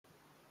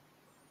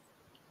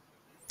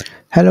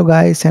Hello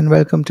guys and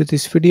welcome to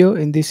this video.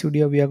 In this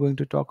video we are going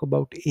to talk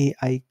about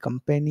AI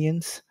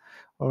companions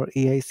or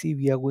AIC.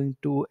 We are going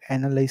to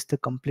analyze the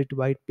complete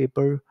white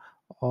paper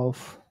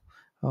of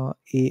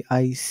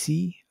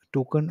AIC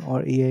token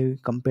or AI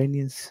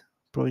companions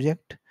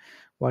project,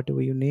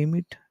 whatever you name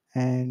it,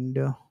 and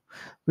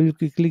we'll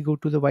quickly go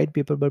to the white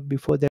paper. But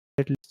before that,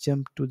 let's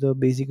jump to the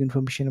basic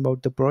information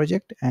about the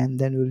project, and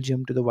then we'll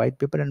jump to the white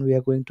paper, and we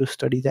are going to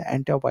study the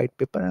entire white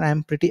paper. And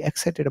I'm pretty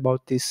excited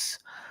about this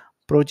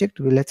project.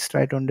 Let's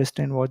try to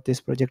understand what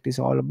this project is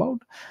all about,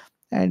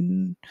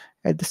 and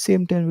at the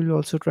same time we'll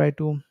also try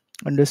to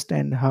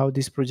understand how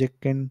this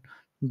project can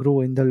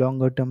grow in the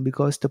longer term,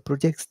 because the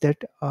projects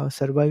that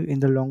survive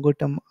in the longer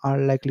term are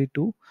likely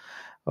to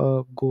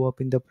go up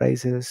in the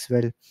price as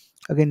well.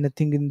 Again,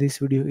 nothing in this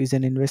video is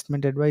an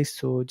investment advice,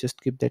 so just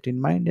keep that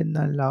in mind. And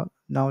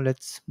now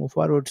let's move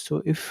forward.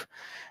 So if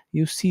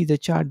you see the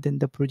chart, then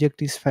the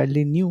project is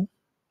fairly new,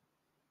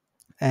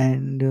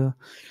 and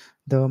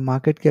the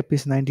market cap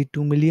is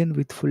 92 million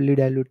with fully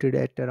diluted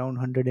at around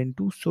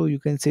 102. So you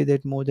can say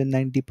that more than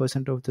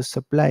 90% of the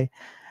supply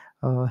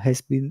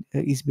has been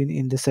is been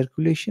in the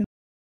circulation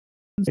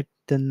at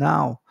the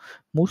now.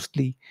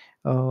 Mostly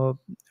uh,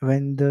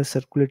 when the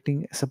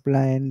circulating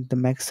supply and the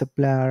max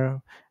supply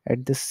are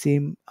at the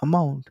same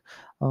amount,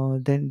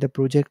 then the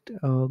project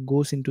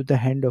goes into the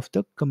hand of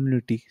the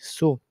community.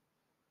 So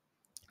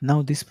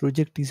now this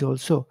project is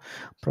also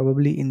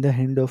probably in the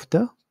hand of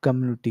the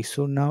community.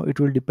 So now it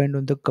will depend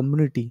on the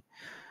community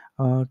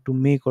to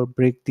make or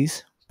break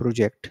this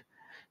project.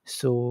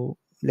 So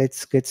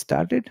let's get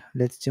started.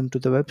 Let's jump to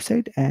the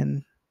website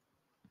and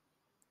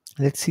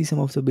let's see some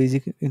of the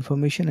basic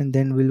information, and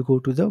then we'll go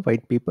to the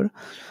white paper.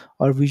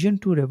 Our vision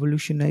to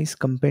revolutionize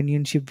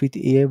companionship with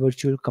AI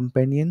virtual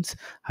companions,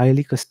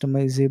 highly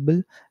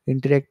customizable,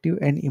 interactive,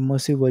 and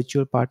immersive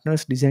virtual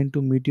partners designed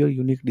to meet your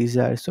unique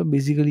desires. So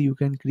basically, you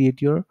can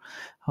create your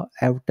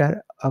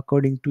avatar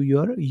according to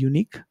your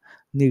unique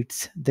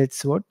needs.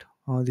 That's what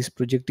this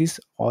project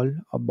is all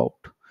about.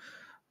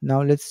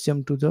 Now let's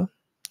jump to the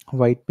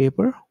white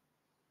paper.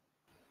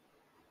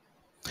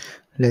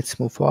 Let's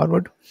move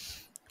forward.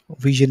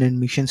 Vision and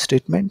mission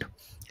statement.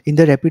 In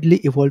the rapidly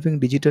evolving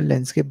digital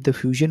landscape, the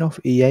fusion of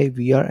AI,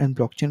 VR, and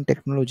blockchain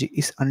technology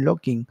is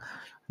unlocking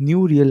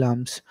new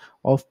realms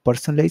of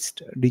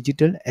personalized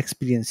digital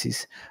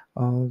experiences,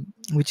 uh,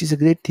 which is a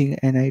great thing,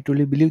 and I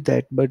truly believe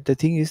that. But the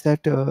thing is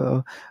that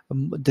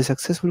the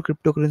successful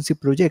cryptocurrency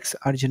projects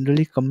are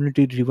generally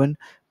community driven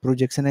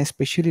projects, and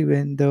especially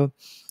when the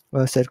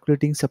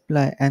circulating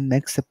supply and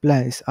max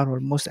supplies are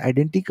almost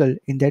identical.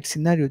 In that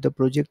scenario, the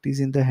project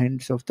is in the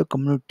hands of the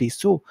community.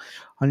 So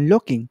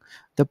unlocking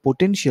the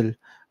potential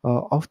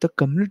of the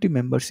community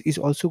members is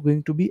also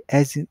going to be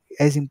as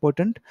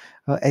important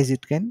as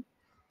it can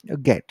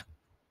get.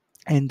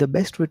 And the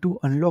best way to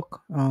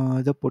unlock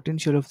the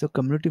potential of the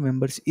community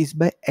members is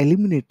by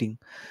eliminating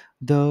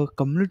the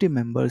community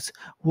members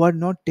who are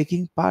not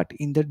taking part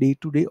in the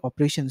day-to-day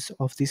operations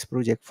of this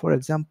project. For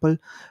example,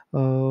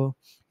 uh,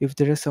 if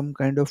there are some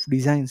kind of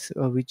designs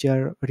which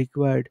are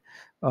required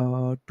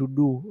to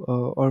do,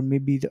 or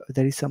maybe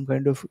there is some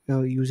kind of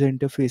user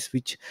interface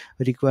which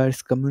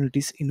requires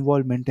community's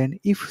involvement, and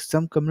if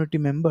some community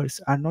members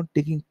are not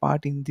taking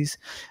part in these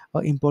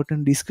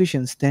important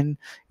discussions, then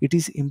it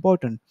is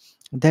important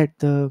that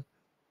the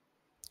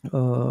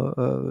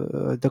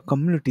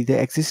community, the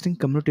existing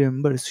community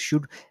members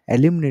should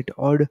eliminate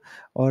or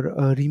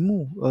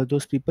remove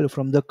those people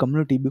from the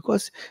community.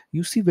 Because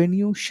you see, when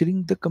you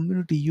shrink the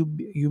community,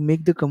 you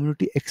make the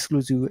community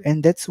exclusive,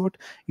 and that's what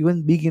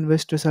even big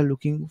investors are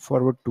looking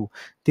forward to.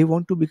 They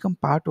want to become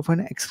part of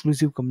an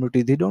exclusive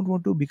community. They don't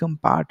want to become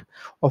part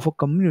of a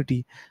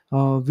community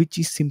which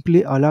is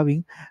simply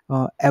allowing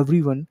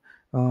everyone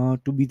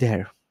to be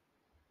there.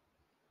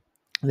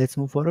 Let's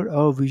move forward.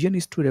 Our vision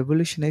is to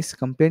revolutionize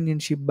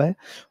companionship by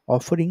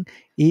offering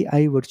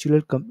AI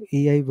virtual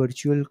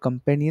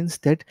companions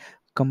that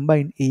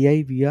combine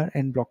AI, VR,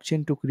 and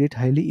blockchain to create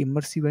highly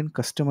immersive and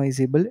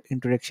customizable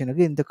interaction.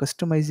 Again, the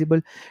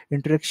customizable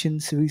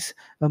interactions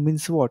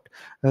means what?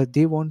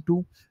 They want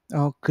to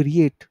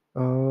create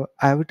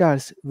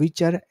avatars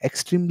which are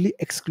extremely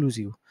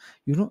exclusive.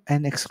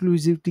 And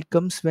exclusivity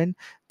comes when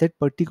that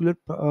particular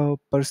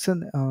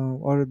person,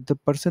 or the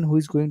person who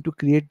is going to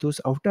create those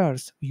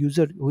avatars,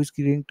 user who is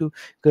going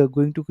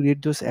to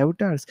create those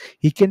avatars,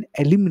 he can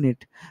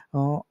eliminate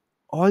uh,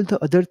 all the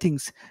other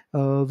things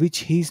which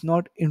he is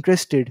not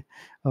interested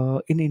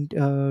to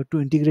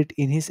integrate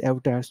in his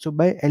avatar. So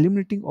by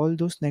eliminating all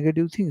those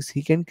negative things,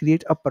 he can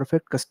create a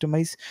perfect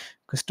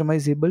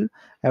customizable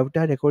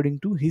avatar according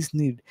to his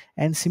need.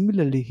 And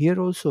similarly here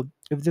also,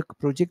 if the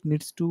project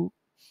needs to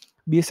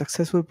be a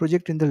successful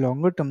project in the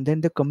longer term,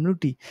 then the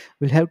community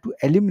will have to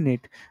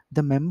eliminate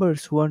the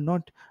members who are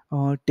not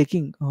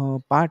taking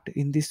part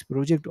in this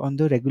project on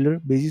the regular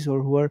basis,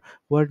 or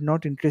who are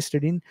not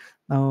interested in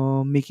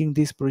making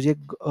this project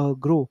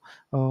grow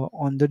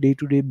on the day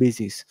to day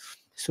basis.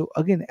 So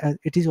again,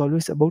 it is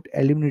always about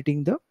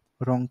eliminating the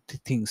wrong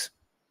things.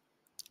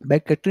 By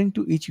catering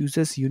to each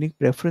user's unique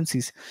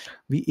preferences,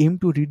 we aim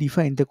to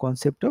redefine the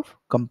concept of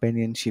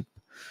companionship.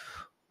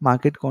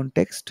 Market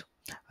context.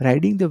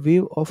 Riding the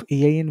wave of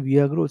AI and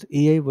VR growth,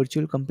 AI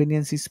virtual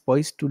companions is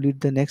poised to lead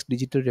the next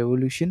digital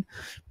revolution.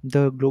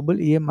 The global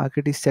AI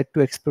market is set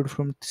to explode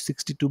from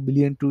 62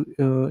 billion to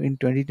in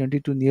 2020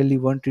 to nearly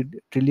 1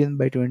 trillion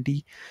by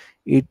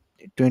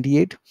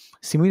 28.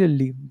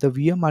 Similarly, the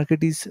VR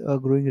market is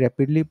growing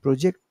rapidly,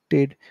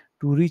 projected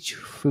to reach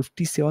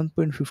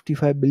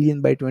 57.55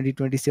 billion by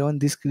 2027.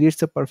 This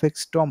creates a perfect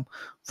storm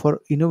for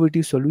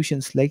innovative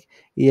solutions like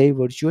AI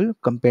virtual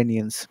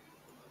companions.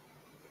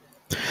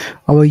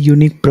 Our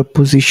unique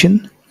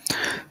proposition.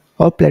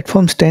 Our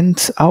platform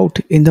stands out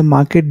in the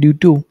market due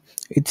to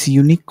its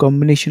unique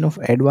combination of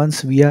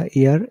advanced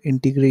VR/AR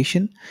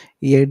integration,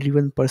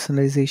 AI-driven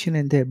personalization,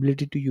 and the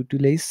ability to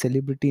utilize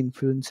celebrity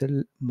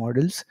influencer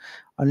models.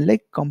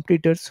 Unlike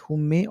competitors who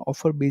may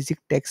offer basic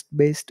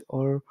text-based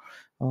or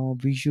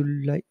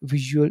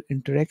visual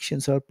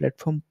interactions, our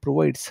platform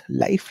provides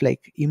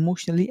lifelike,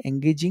 emotionally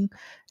engaging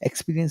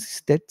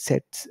experiences that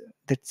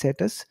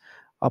set us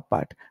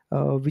apart,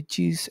 which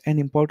is an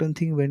important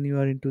thing when you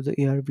are into the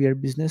AR/VR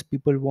business.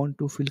 People want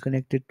to feel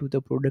connected to the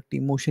product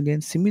emotionally,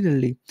 and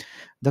similarly,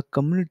 the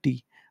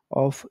community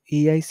of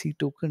AIC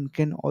token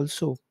can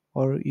also,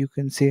 or you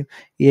can say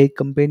AI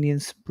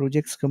companions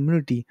projects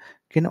community,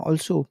 can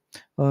also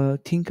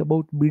think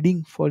about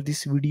bidding for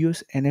this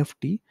video's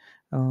NFT.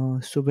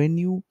 So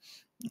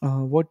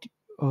what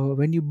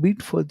when you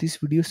bid for this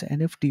video's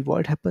NFT,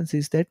 what happens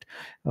is that,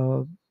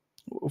 uh,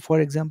 for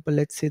example,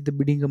 let's say the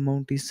bidding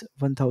amount is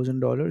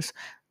 $1,000.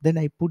 Then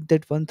I put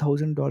that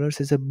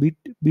 $1,000 as a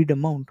bid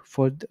amount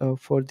for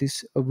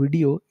this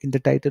video in the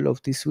title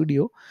of this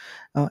video,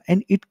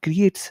 and it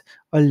creates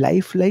a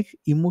lifelike,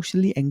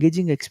 emotionally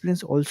engaging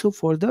experience also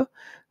for the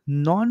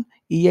non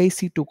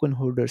AIC token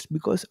holders,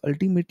 because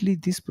ultimately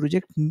this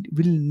project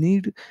will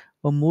need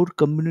more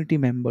community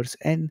members,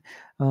 and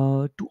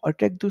to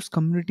attract those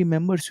community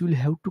members you will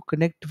have to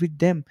connect with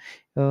them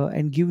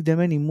and give them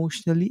an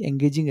emotionally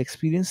engaging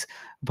experience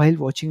while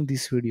watching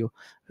this video.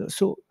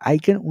 So I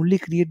can only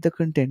create the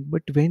content,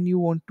 but when you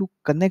want to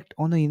connect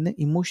on an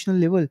emotional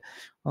level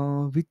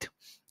with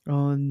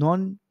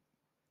non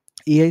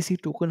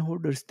AIC token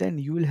holders, then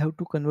you will have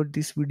to convert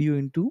this video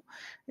into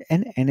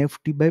an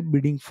NFT by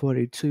bidding for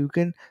it. So you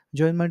can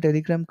join my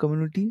Telegram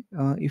community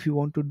if you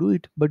want to do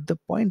it. But the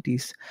point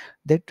is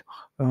that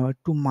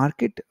to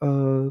market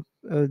uh,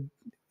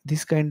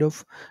 this kind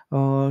of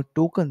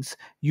tokens,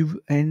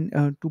 you and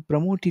to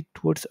promote it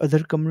towards other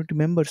community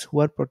members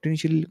who are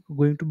potentially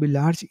going to be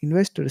large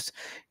investors,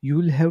 you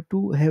will have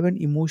to have an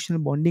emotional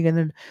bonding,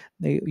 and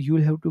you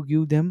will have to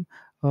give them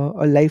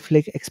a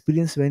lifelike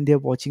experience when they are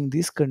watching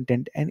this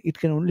content, and it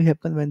can only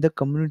happen when the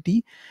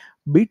community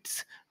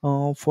bids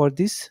for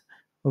this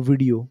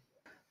video.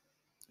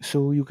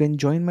 So you can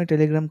join my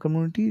Telegram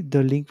community.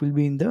 The link will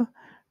be in the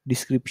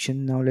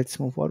description. Now let's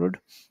move forward.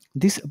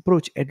 This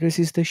approach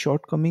addresses the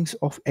shortcomings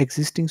of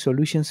existing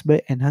solutions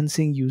by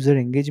enhancing user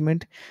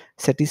engagement,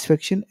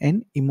 satisfaction,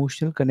 and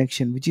emotional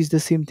connection, which is the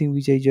same thing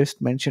which I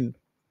just mentioned.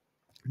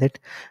 That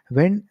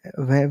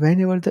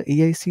whenever the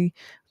AIC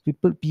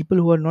people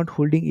who are not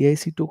holding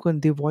AIC token,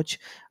 they watch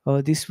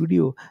this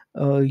video,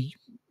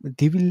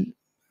 they will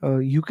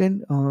you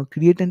can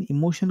create an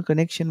emotional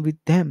connection with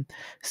them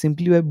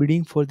simply by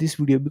bidding for this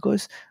video,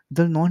 because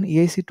the non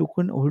AIC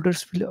token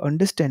holders will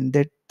understand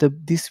that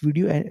this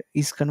video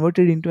is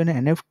converted into an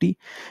NFT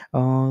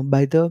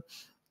by the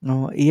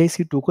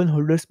AIC token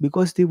holders,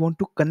 because they want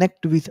to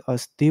connect with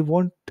us. They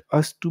want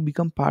us to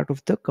become part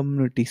of the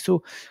community.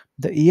 So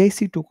the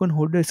AIC token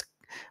holders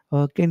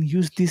can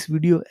use this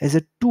video as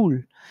a tool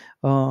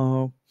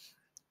uh,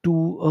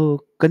 to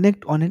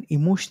connect on an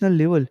emotional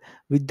level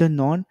with the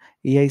non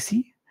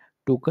AIC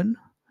token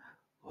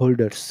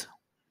holders.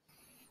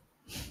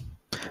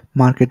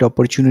 Market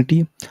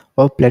opportunity.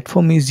 Our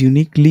platform is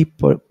uniquely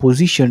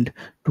positioned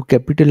to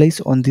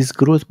capitalize on this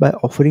growth by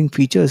offering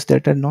features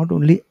that are not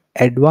only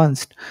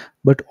advanced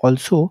but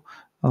also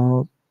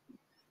uh,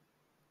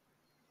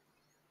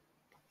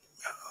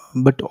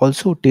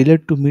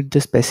 tailored to meet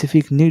the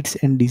specific needs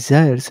and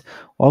desires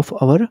of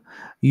our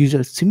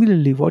users.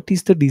 Similarly, what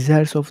is the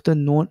desires of the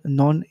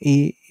non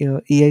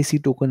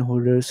AIC token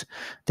holders?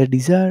 The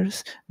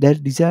desires Their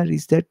desire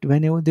is that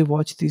whenever they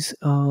watch this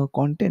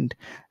content,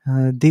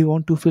 they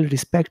want to feel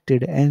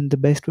respected, and the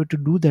best way to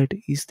do that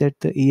is that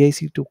the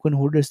AIC token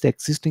holders, the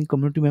existing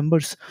community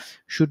members,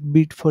 should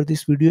bid for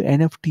this video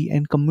NFT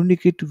and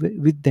communicate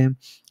with them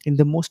in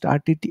the most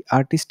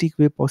artistic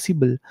way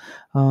possible.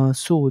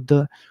 So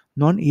the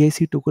non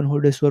AIC token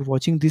holders who are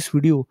watching this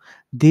video,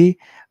 they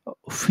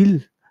feel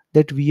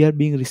that we are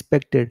being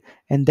respected,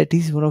 and that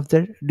is one of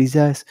their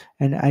desires,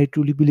 and I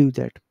truly believe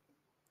that.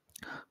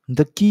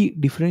 The key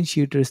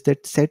differentiators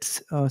that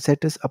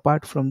set us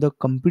apart from the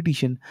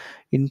competition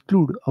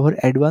include our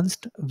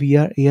advanced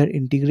VR/AR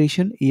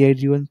integration,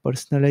 AI-driven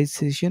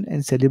personalization,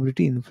 and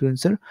celebrity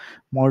influencer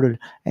model.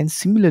 And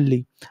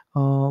similarly,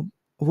 uh,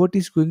 what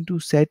is going to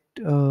set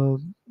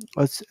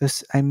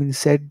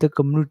set the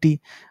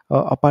community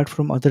apart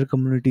from other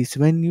communities.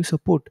 When you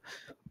support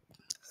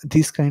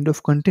this kind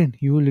of content,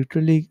 you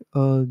literally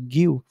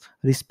give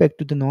respect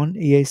to the non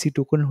AIC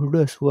token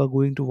holders who are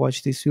going to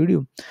watch this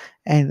video,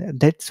 and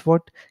that's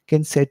what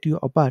can set you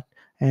apart.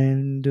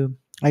 And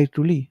I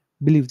truly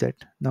believe that.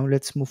 Now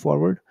let's move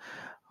forward.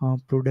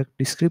 Product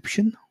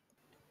description.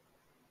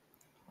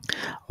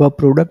 Our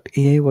product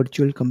AI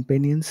Virtual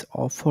Companions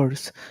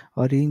offers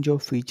a range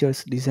of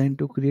features designed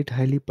to create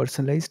highly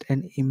personalized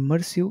and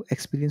immersive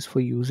experience for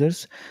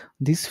users.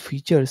 These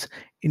features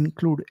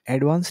include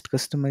advanced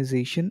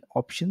customization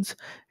options,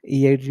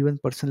 AI-driven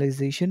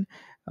personalization,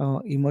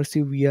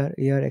 immersive VR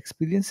AR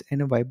experience,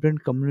 and a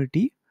vibrant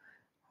community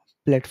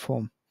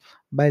platform.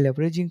 By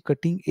leveraging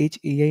cutting edge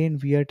AI and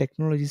VR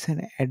technologies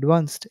and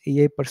advanced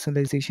AI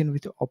personalization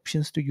with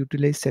options to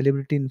utilize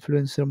celebrity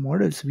influencer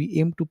models, we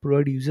aim to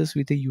provide users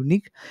with a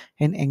unique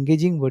and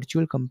engaging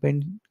virtual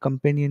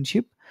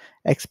companionship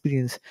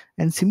experience.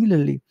 And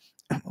similarly,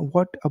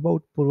 what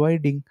about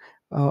providing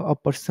a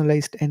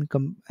personalized and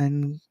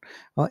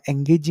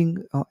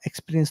engaging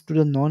experience to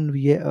the non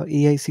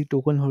AIC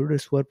token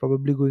holders who are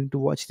probably going to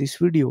watch this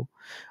video?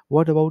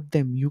 What about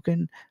them? You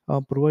can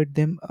provide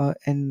them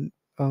an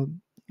uh,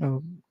 uh,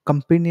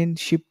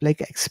 companionship like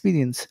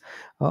experience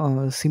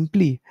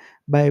simply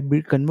by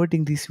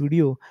converting this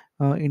video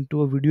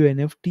into a video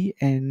NFT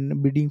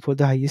and bidding for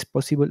the highest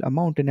possible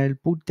amount. And I'll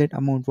put that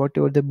amount,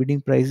 whatever the bidding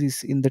price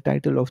is, in the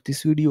title of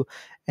this video.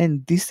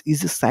 And this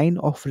is a sign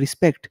of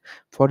respect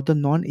for the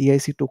non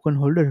AIC token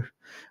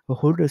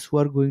holders who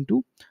are going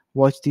to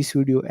watch this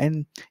video.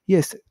 And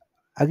yes,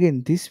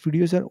 again, these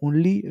videos are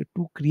only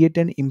to create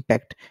an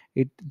impact.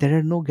 There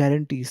are no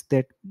guarantees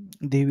that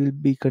they will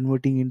be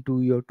converting into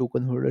your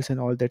token holders and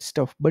all that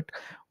stuff. But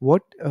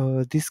what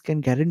this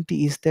can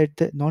guarantee is that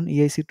the non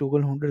AIC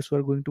token holders who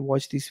are going to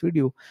watch this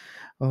video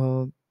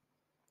uh,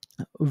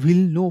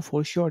 will know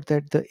for sure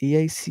that the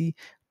AIC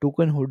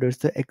token holders,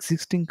 the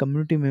existing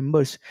community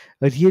members,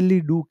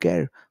 really do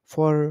care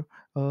for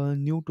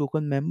new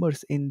token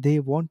members, and they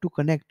want to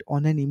connect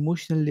on an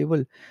emotional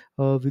level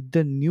with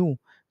the new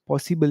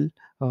possible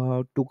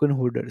token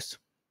holders.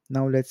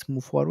 Now let's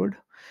move forward.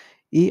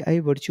 AI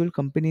Virtual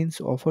Companions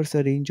offers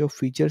a range of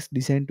features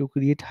designed to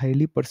create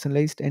highly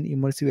personalized and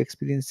immersive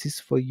experiences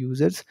for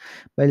users.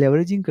 By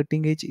leveraging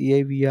cutting edge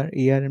AI, VR,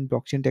 AR, and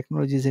blockchain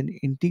technologies and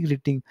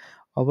integrating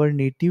our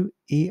native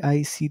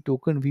AIC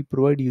token, we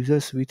provide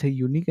users with a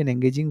unique and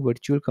engaging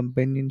virtual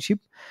companionship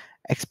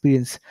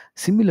experience.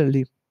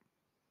 Similarly,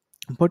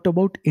 what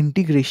about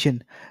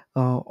integration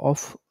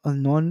of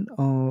non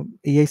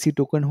AIC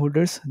token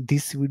holders,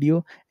 this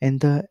video, and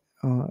the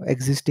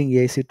existing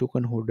AIC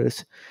token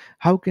holders?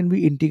 How can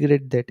we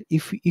integrate that?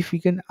 If we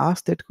can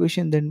ask that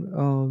question, then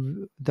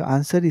the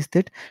answer is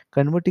that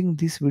converting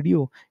this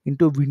video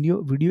into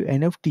video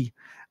NFT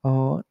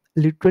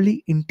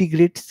literally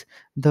integrates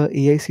the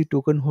AIC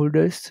token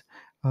holders,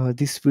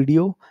 this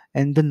video,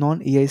 and the non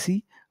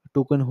AIC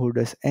token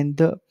holders, and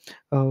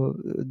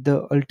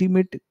the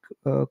ultimate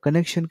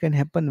connection can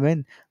happen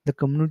when the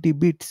community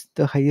bids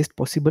the highest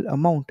possible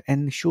amount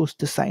and shows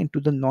the sign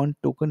to the non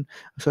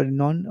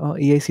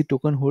AIC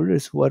token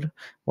holders who are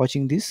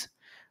watching this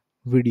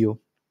video.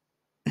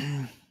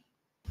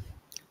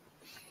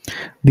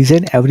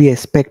 Design every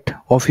aspect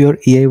of your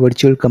AI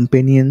virtual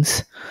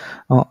companion's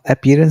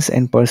appearance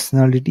and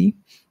personality.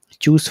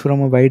 Choose from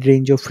a wide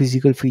range of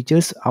physical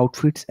features,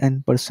 outfits,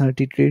 and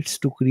personality traits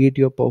to create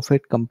your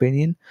perfect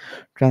companion.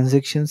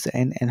 Transactions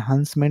and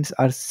enhancements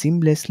are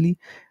seamlessly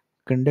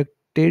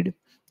conducted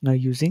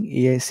using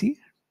AIC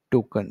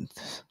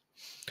tokens.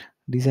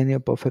 Design your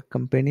perfect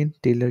companion.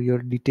 Tailor your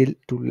detail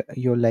to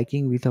your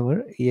liking with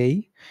our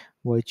AI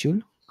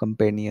virtual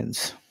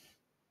companions.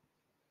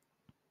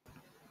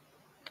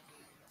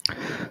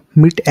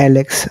 Meet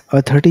Alex,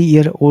 a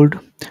 30-year-old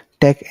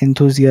tech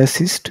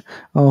enthusiast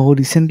who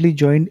recently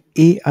joined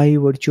AI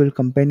Virtual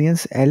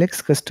Companions. Alex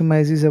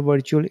customizes a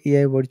virtual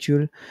AI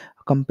virtual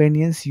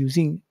companions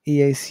using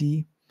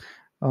AIC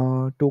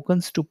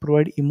tokens to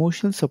provide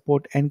emotional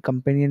support and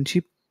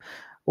companionship.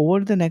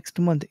 Over the next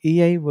month,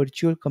 AI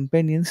virtual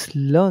companions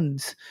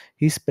learns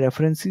his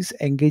preferences,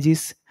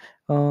 engages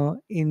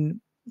in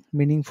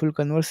meaningful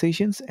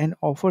conversations, and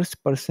offers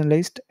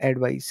personalized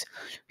advice.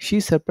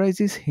 She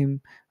surprises him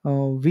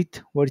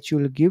with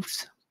virtual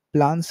gifts,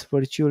 plans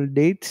virtual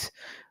dates,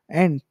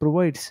 and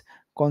provides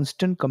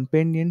constant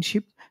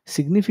companionship,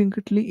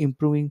 significantly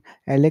improving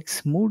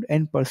Alex's mood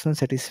and personal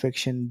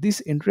satisfaction.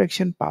 This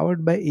interaction,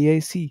 powered by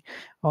AIC,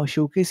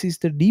 showcases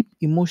the deep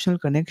emotional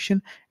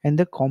connection and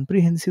the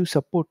comprehensive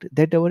support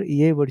that our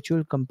AI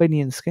virtual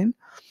companions can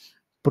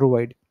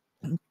provide.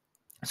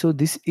 So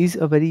this is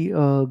a very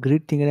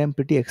great thing, and I'm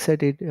pretty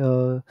excited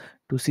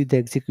to see the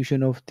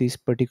execution of this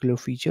particular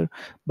feature.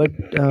 But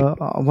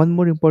one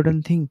more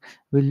important thing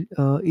will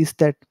is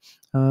that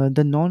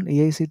the non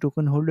AIC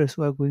token holders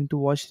who are going to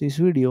watch this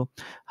video,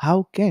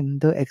 how can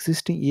the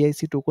existing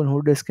AIC token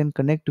holders can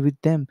connect with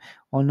them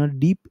on a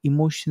deep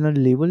emotional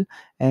level,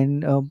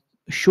 and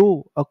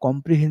show a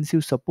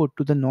comprehensive support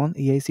to the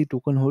non-AIC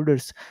token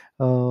holders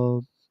uh,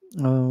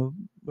 uh,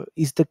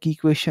 is the key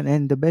question.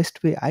 And the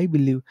best way, I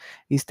believe,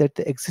 is that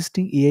the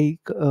existing AI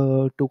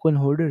token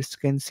holders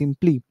can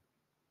simply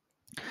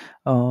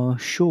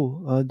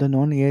show the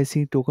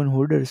non-AIC token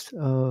holders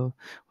who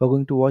are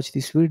going to watch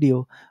this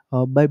video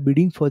by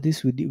bidding for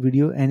this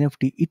video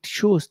NFT. It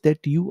shows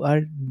that you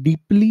are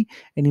deeply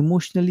and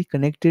emotionally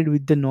connected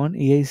with the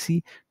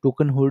non-AIC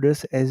token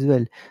holders as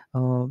well.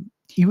 Uh,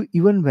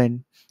 even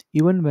when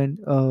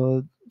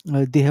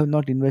they have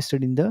not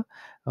invested in the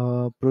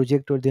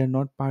project, or they are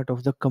not part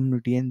of the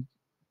community. And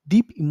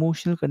deep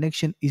emotional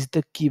connection is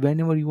the key.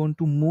 Whenever you want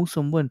to move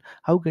someone,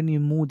 how can you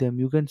move them?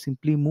 You can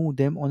simply move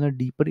them on a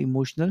deeper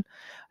emotional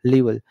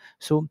level.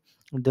 So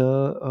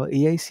the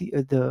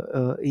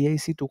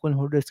AIC token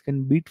holders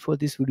can bid for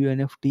this video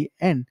NFT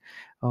and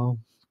uh,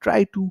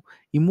 try to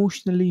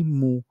emotionally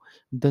move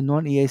the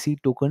non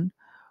AIC token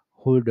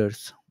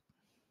holders.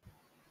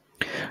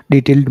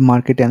 Detailed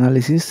market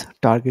analysis.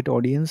 Target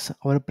audience.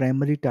 Our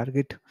primary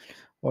target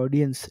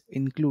audience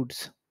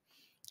includes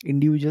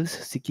individuals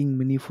seeking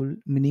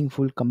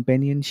meaningful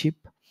companionship,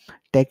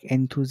 tech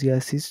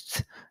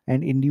enthusiasts,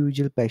 and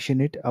individuals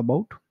passionate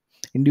about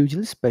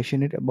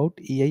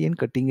AI and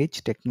cutting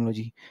edge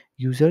technology,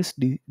 users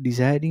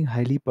desiring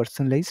highly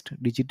personalized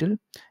digital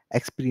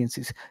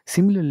experiences.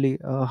 Similarly,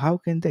 how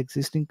can the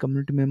existing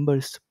community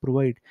members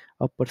provide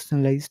a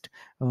personalized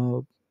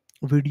uh,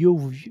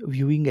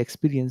 viewing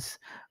experience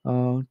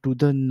to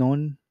the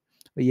non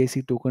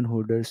AIC token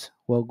holders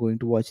who are going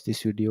to watch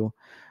this video?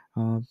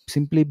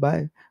 Simply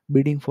by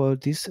bidding for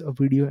this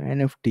video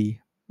NFT.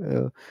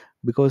 Uh,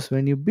 because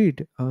when you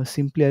bid,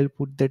 simply I'll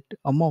put that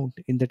amount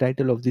in the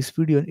title of this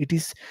video, and it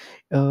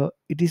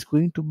is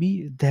going to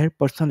be their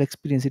personal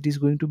experience. It is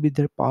going to be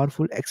their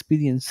powerful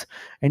experience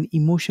and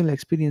emotional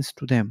experience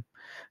to them.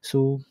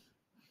 So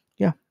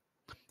yeah,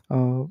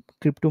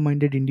 crypto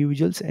minded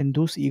individuals and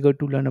those eager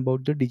to learn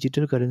about the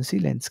digital currency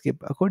landscape.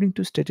 According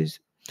to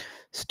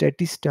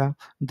Statista,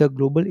 the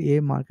global AI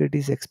market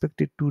is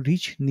expected to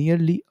reach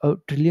nearly $1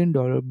 trillion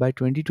by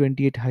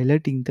 2028,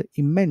 highlighting the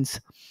immense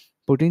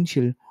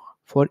potential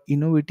for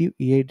innovative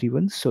AI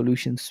driven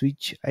solutions,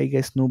 which I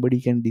guess nobody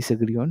can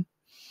disagree on.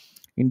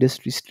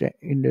 Industry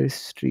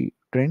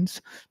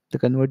trends. The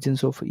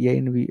convergence of AI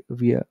and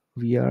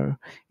VR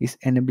is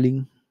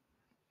enabling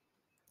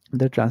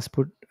the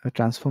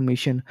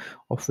transformation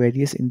of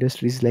various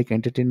industries like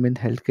entertainment,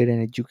 healthcare,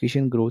 and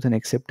education. Growth and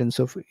acceptance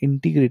of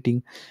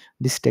integrating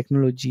this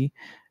technology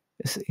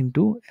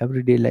into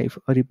everyday life.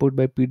 A report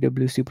by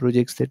PwC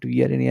projects that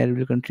VR and AR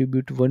will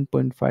contribute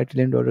 $1.5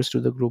 trillion to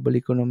the global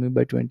economy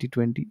by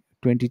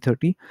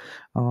 2030,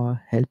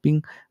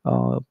 helping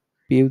uh,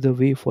 pave the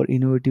way for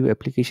innovative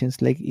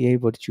applications like AI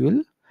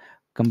virtual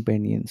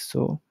companions.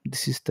 So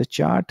this is the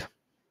chart.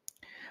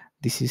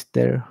 This is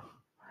their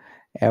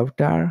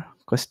avatar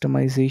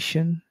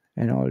customization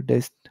and all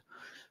this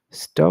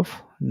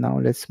stuff. Now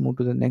let's move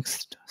to the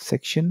next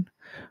section: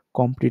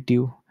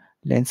 competitive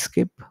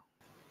landscape.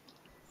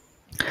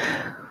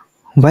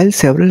 While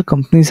several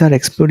companies are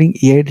exploring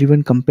AI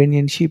driven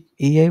companionship,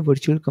 AI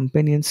virtual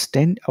companions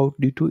stand out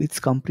due to its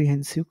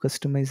comprehensive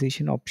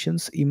customization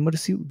options,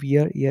 immersive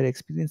VR AR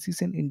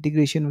experiences, and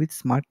integration with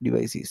smart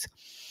devices.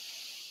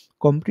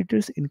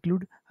 Competitors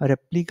include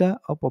Replica,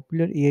 a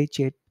popular AI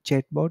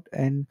chatbot,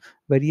 and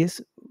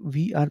various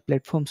VR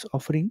platforms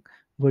offering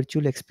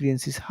virtual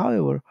experiences.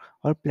 However,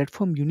 our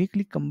platform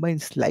uniquely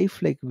combines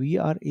lifelike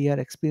VR AR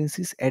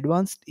experiences,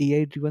 advanced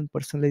AI driven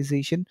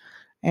personalization,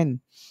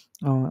 and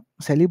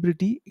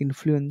celebrity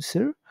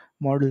influencer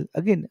model.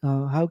 Again,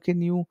 how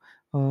can you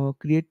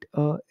create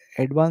a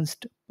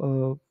advanced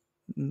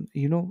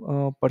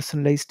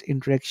personalized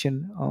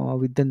interaction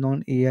with the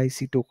non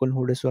AIC token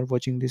holders who are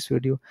watching this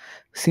video?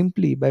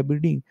 Simply by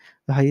bidding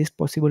the highest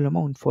possible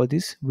amount for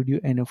this video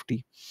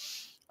NFT.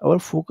 Our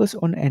focus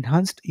on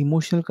enhanced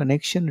emotional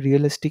connection,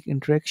 realistic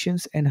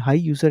interactions, and high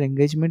user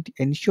engagement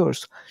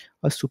ensures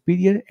a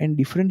superior and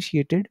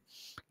differentiated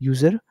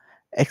user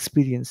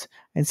experience.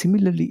 And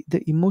similarly,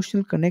 the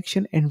emotional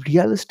connection and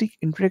realistic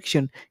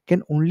interaction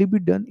can only be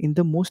done in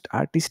the most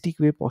artistic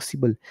way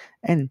possible.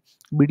 And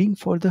bidding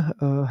for the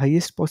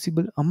highest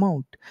possible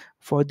amount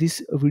for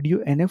this video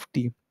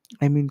NFT,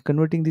 I mean,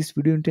 converting this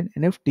video into an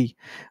NFT,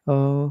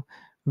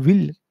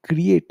 will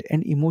create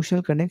an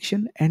emotional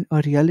connection and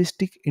a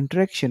realistic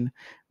interaction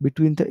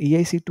between the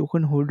AIC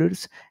token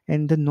holders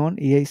and the non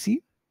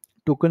AIC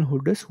token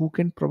holders, who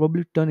can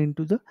probably turn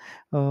into the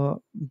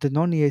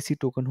non AIC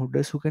token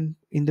holders, who can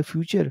in the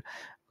future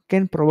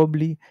can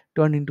probably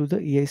turn into the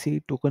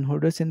AIC token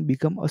holders and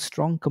become a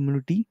strong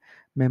community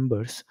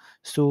members.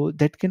 So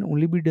that can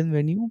only be done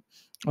when you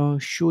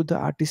show the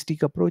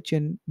artistic approach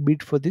and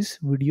bid for this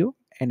video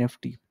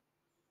NFT.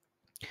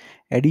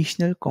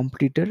 Additional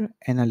competitor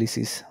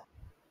analysis.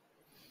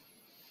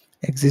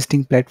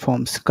 Existing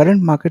platforms.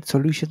 Current market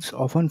solutions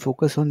often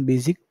focus on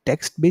basic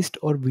text based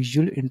or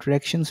visual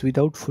interactions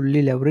without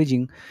fully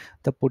leveraging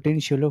the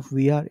potential of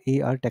VR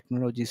AR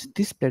technologies.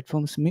 These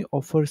platforms may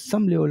offer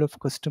some level of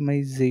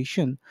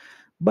customization,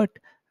 but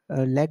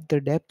lack the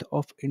depth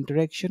of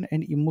interaction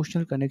and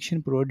emotional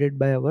connection provided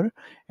by our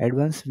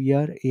advanced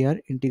VR AR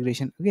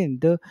integration. Again,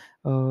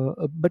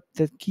 but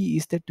the key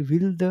is that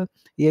will the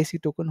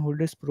AIC token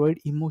holders provide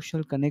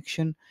emotional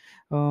connection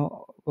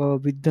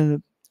with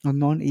the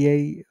non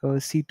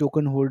AIC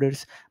token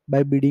holders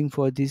by bidding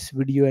for this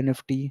video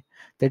NFT?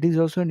 That is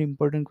also an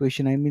important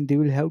question. I mean, they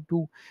will have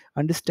to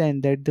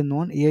understand that the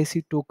non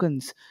AIC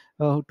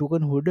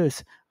token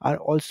holders are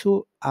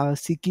also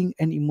seeking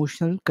an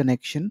emotional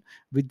connection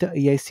with the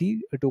AIC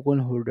token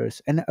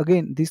holders. And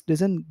again, this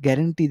doesn't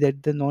guarantee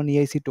that the non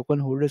AIC token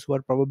holders who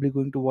are probably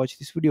going to watch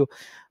this video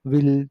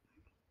will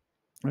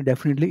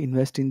definitely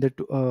invest in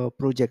the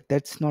project.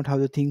 That's not how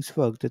the things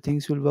work. The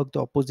things will work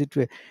the opposite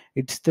way.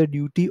 It's the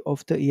duty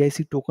of the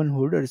AIC token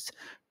holders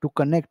to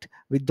connect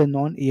with the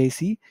non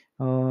AIC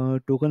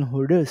token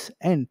holders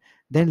and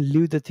then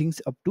leave the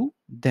things up to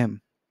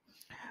them.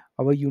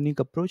 Our unique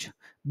approach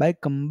by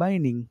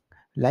combining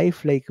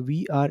life like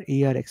VR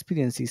AR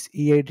experiences,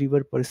 AI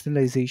driven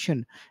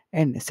personalization,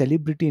 and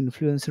celebrity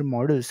influencer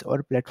models,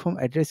 our platform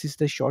addresses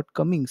the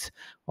shortcomings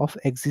of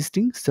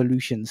existing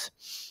solutions.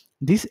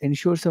 This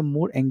ensures a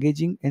more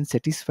engaging and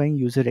satisfying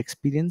user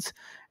experience,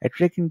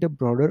 attracting the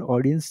broader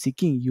audience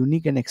seeking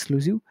unique and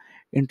exclusive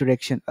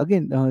interaction.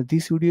 Again,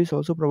 this video is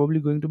also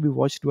probably going to be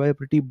watched by a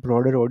pretty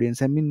broader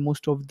audience. I mean,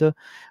 most of the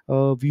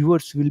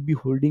viewers will be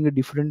holding a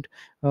different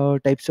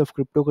types of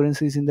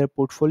cryptocurrencies in their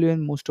portfolio,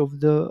 and most of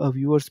the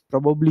viewers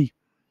probably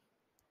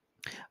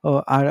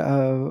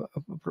are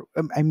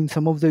I mean,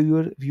 some of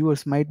the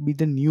viewers might be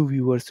the new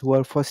viewers who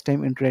are first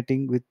time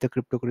interacting with the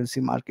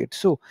cryptocurrency market.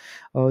 So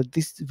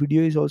this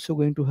video is also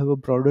going to have a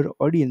broader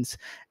audience,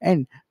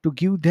 and to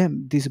give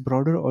them this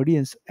broader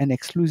audience an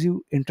exclusive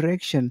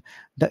interaction,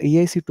 the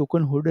AIC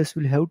token holders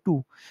will have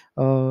to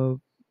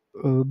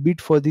uh,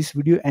 bid for this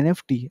video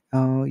NFT.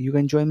 You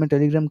can join my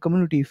Telegram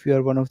community if you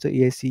are one of the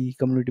AIC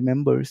community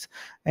members,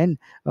 and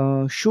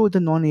show the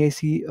non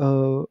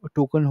AIC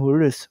token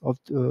holders of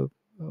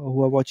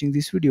who are watching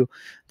this video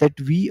that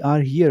we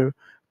are here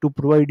to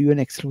provide you an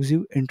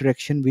exclusive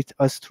interaction with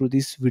us through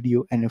this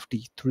video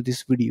NFT, through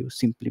this video,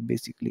 simply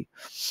basically.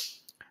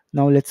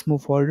 Now let's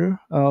move forward.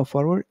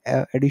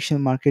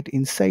 Additional market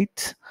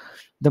insights.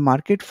 The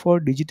market for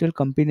digital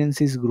companions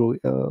is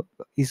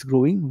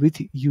growing, with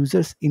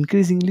users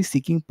increasingly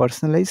seeking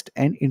personalized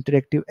and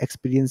interactive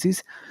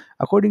experiences.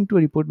 According to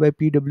a report by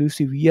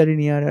PwC, VR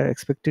and AR are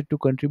expected to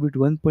contribute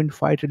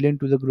 1.5 trillion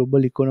to the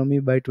global economy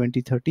by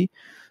 2030.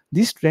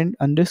 This trend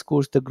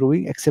underscores the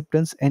growing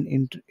acceptance and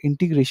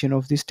integration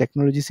of these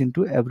technologies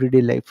into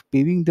everyday life,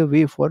 paving the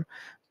way for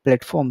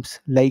platforms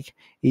like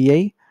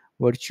AI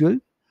virtual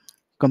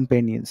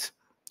companions.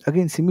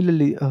 Again,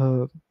 similarly,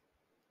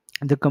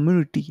 the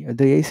community,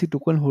 the AIC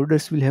token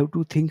holders will have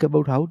to think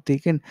about how they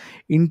can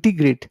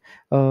integrate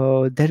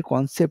their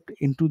concept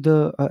into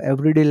the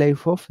everyday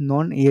life of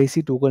non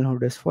AIC token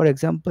holders. For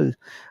example,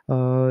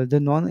 the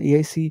non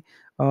AIC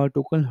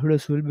token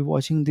holders who will be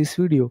watching this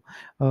video,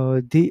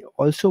 they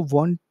also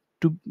want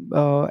to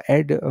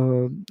add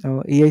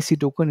AIC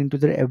token into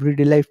their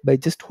everyday life by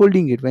just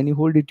holding it. When you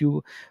hold it,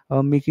 you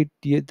make it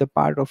the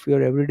part of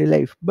your everyday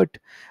life. But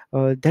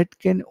that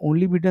can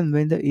only be done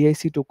when the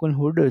AIC token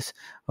holders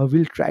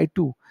will try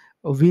to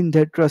win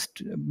their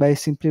trust by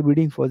simply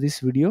bidding for this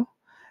video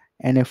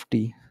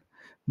NFT.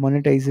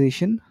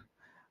 Monetization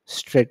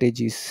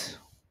strategies.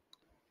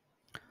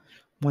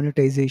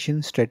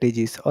 Monetization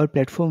strategies. Our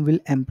platform will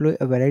employ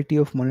a variety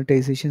of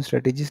monetization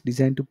strategies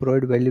designed to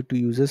provide value to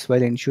users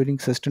while ensuring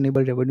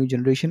sustainable revenue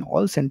generation,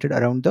 all centered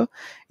around the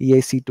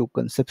AIC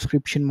token.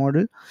 Subscription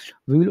model.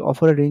 We will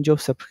offer a range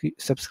of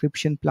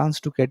subscription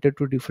plans to cater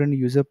to different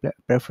user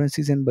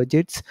preferences and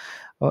budgets,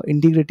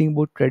 integrating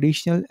both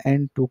traditional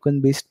and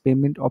token based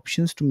payment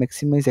options to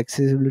maximize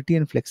accessibility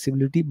and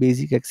flexibility.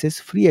 Basic access,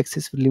 free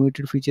access with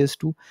limited features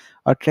to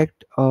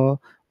attract a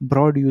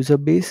broad user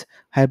base.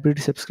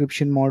 Hybrid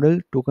subscription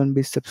model, token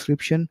based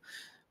subscription,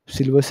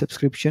 silver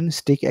subscription,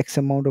 stake x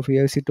amount of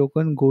AIC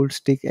token, gold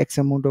stake x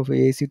amount of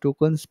AIC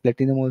tokens,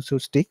 platinum also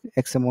stake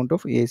x amount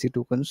of AIC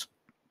tokens.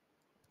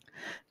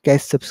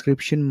 Cash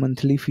subscription,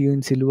 monthly fee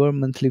in silver,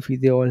 monthly fee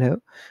they all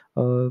have,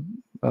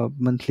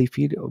 monthly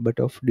fee but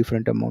of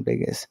different amount, I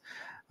guess.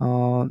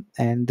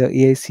 And the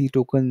AIC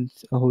token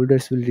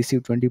holders will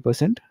receive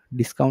 20%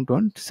 discount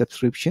on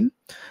subscription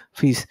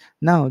fees.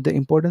 Now the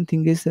important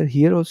thing is that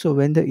here also,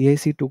 when the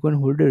AIC token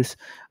holders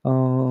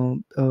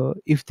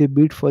if they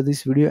bid for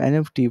this video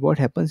NFT, what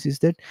happens is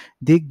that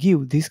they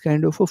give this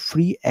kind of a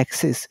free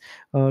access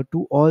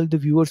to all the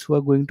viewers who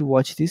are going to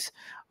watch this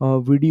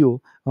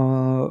video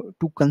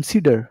to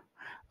consider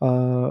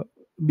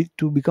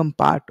to become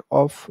part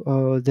of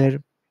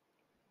their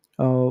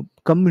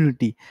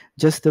community,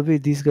 just the way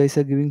these guys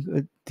are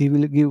giving they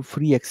will give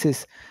free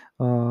access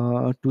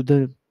to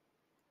the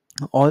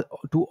all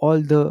to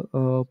all the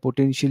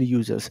potential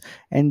users,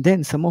 and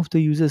then some of the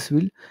users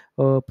will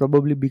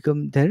probably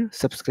become their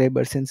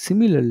subscribers. And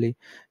similarly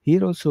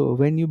here also,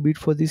 when you bid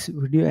for this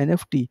video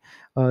NFT,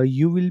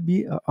 you will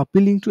be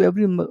appealing to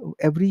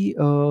every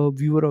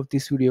viewer of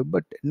this video,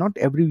 but not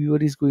every viewer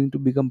is going to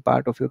become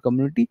part of your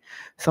community.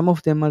 Some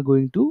of them are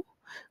going to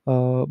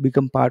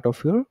become part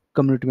of your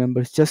community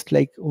members, just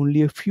like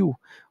only a few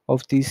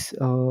of these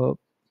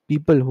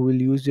people who will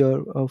use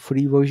your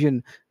free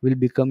version will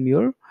become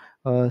your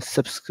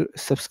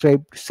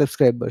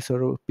subscribers,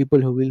 or people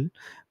who will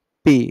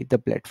pay the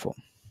platform.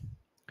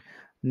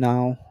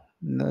 Now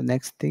the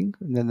next thing,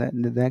 the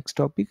next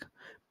topic,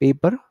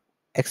 paper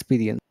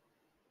experience.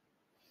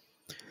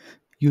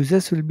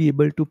 Users will be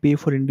able to pay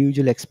for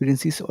individual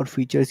experiences or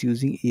features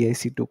using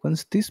AIC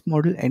tokens. This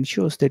model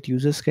ensures that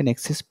users can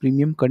access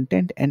premium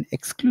content and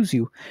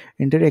exclusive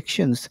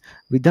interactions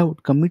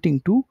without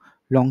committing to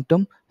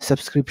long-term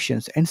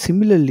subscriptions. And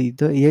similarly,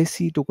 the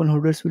AIC token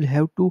holders will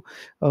have to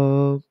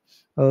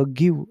uh,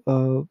 give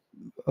uh,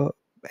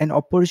 an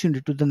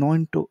opportunity to the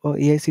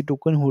non-AIC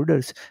token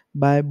holders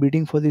by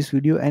bidding for this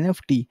video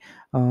NFT.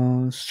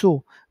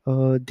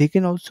 They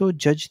can also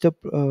judge the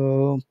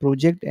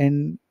project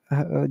and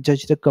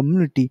judge the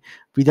community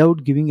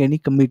without giving any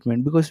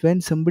commitment, because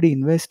when somebody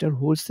invests or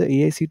holds the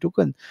AIC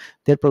token,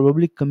 they're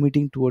probably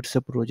committing towards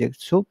the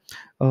project. So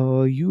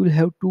you will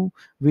have to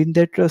win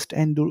their trust,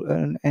 and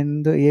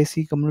the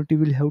AIC community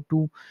will have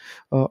to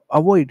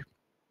avoid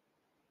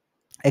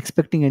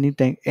expecting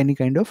any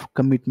kind of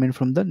commitment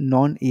from the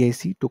non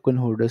AIC token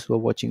holders who are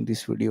watching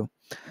this video.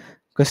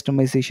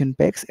 Customization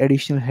packs,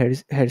 additional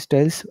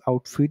hairstyles,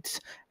 outfits,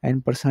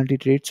 and personality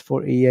traits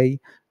for AI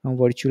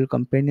virtual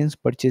companions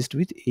purchased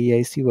with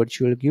AIC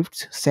virtual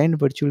gifts. Send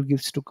virtual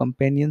gifts to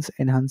companions,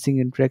 enhancing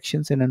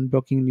interactions and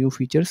unblocking new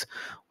features,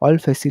 all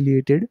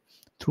facilitated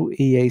through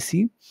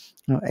AIC.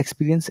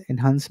 Experience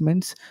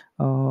enhancements,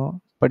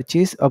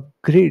 purchase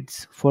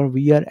upgrades for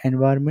VR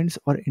environments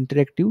or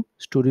interactive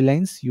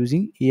storylines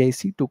using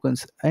AIC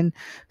tokens. And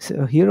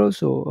here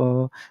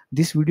also,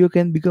 this video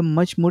can become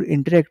much more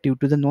interactive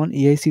to the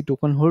non-AIC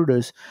token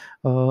holders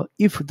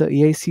if the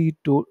AIC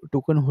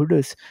token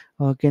holders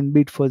can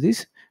bid for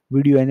this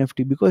video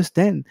NFT, because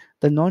then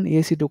the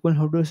non-AIC token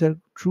holders are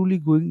truly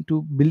going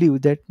to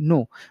believe that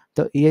no,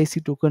 the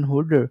AIC token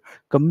holder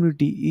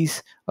community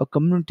is a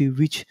community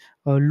which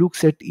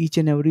looks at each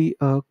and every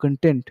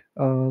content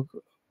uh,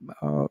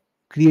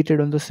 created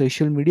on the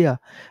social media,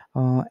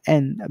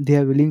 and they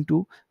are willing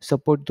to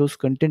support those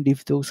content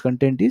if those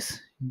content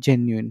is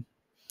genuine.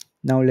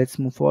 Now let's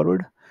move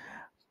forward.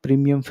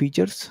 Premium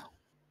features.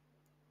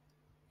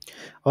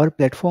 Our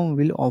platform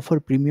will offer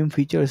premium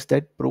features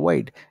that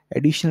provide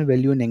additional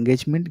value and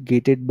engagement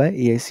gated by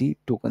AIC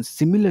tokens.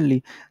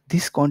 Similarly,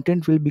 this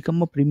content will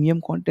become a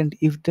premium content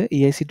if the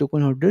AIC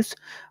token holders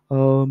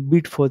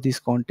bid for this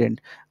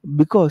content,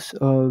 because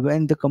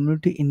when the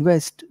community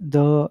invests,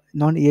 the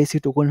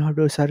non-AIC token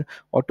holders are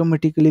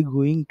automatically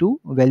going to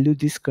value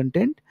this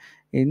content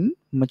in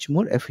much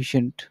more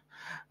efficient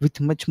with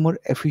much more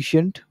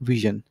efficient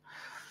vision.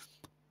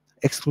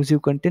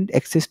 Exclusive content,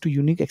 access to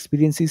unique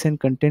experiences and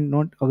content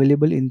not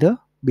available in the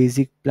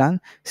basic plan.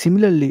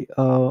 Similarly,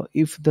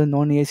 if the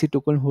non-AIC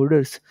token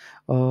holders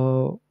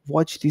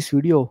watch this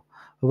video,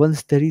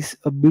 once there is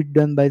a bid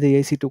done by the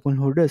AIC token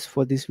holders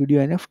for this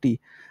video NFT,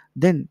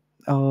 then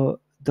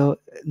the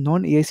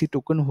non-AIC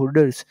token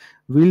holders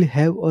will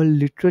have a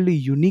literally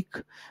unique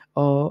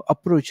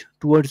approach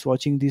towards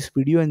watching this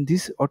video, and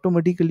this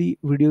automatically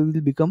video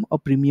will become a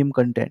premium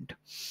content.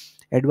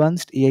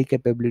 Advanced AI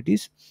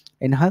capabilities,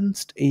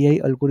 enhanced AI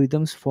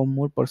algorithms for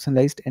more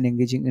personalized and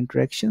engaging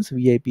interactions,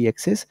 VIP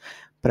access,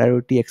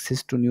 priority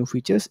access to new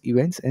features,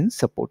 events, and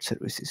support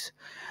services.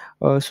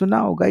 So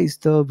now guys,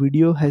 the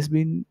video has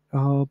been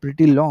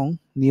pretty long,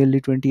 nearly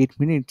 28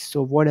 minutes.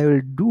 So what I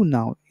will do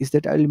now is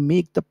that I will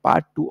make the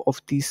part 2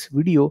 of this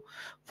video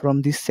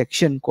from this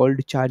section called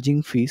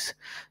charging fees.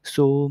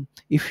 So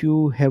if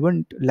you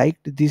haven't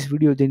liked this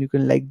video, then you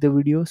can like the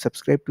video,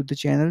 subscribe to the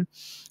channel,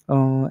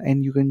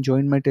 and you can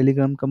join my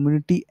Telegram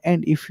community.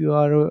 And if you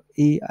are a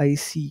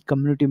AIC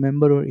community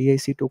member or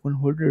AIC token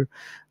holder,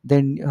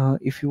 then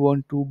if you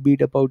want to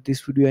bid about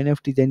this video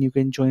NFT, then you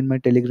can join my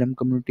Telegram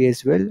community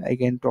as well. I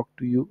can talk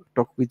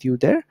with you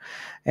there.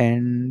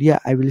 And yeah,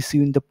 I will see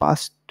you in the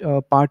part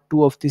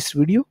 2 of this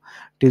video.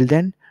 Till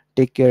then,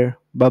 take care.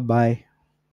 Bye bye.